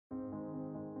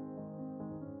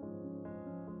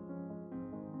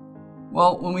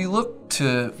Well, when we look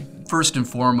to, first and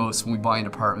foremost, when we buy an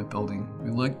apartment building, we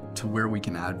look to where we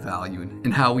can add value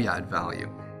and how we add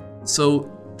value. So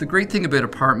the great thing about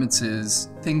apartments is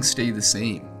things stay the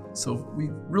same. So we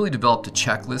really developed a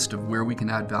checklist of where we can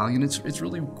add value, and it's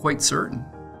really quite certain.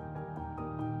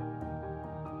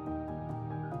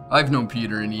 I've known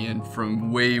Peter and Ian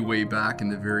from way back in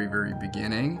the very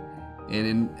beginning. And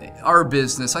in our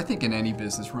business, I think in any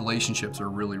business, relationships are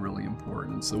really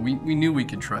important. So we knew we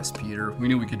could trust Peter, we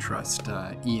knew we could trust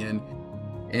Ian,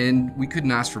 and we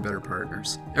couldn't ask for better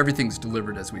partners. Everything's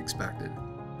delivered as we expected.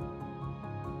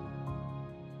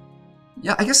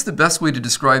 Yeah, I guess the best way to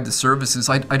describe the service is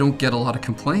I don't get a lot of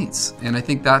complaints. And I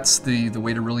think that's the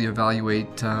way to really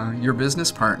evaluate your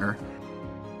business partner.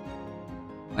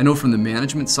 I know from the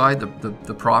management side,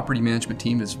 the property management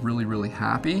team is really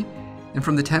happy. And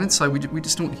from the tenant side, we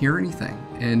just don't hear anything.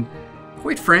 And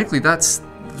quite frankly,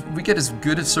 we get as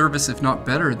good a service, if not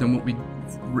better, than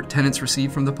what tenants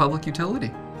receive from the public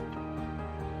utility.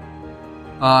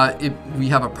 We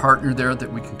have a partner there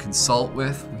that we can consult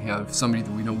with. We have somebody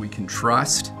that we know we can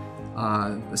trust,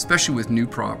 especially with new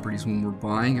properties when we're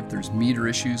buying. If there's meter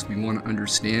issues we want to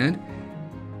understand,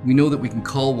 we know that we can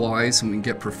call Wyse and we can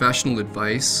get professional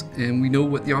advice, and we know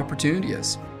what the opportunity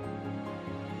is.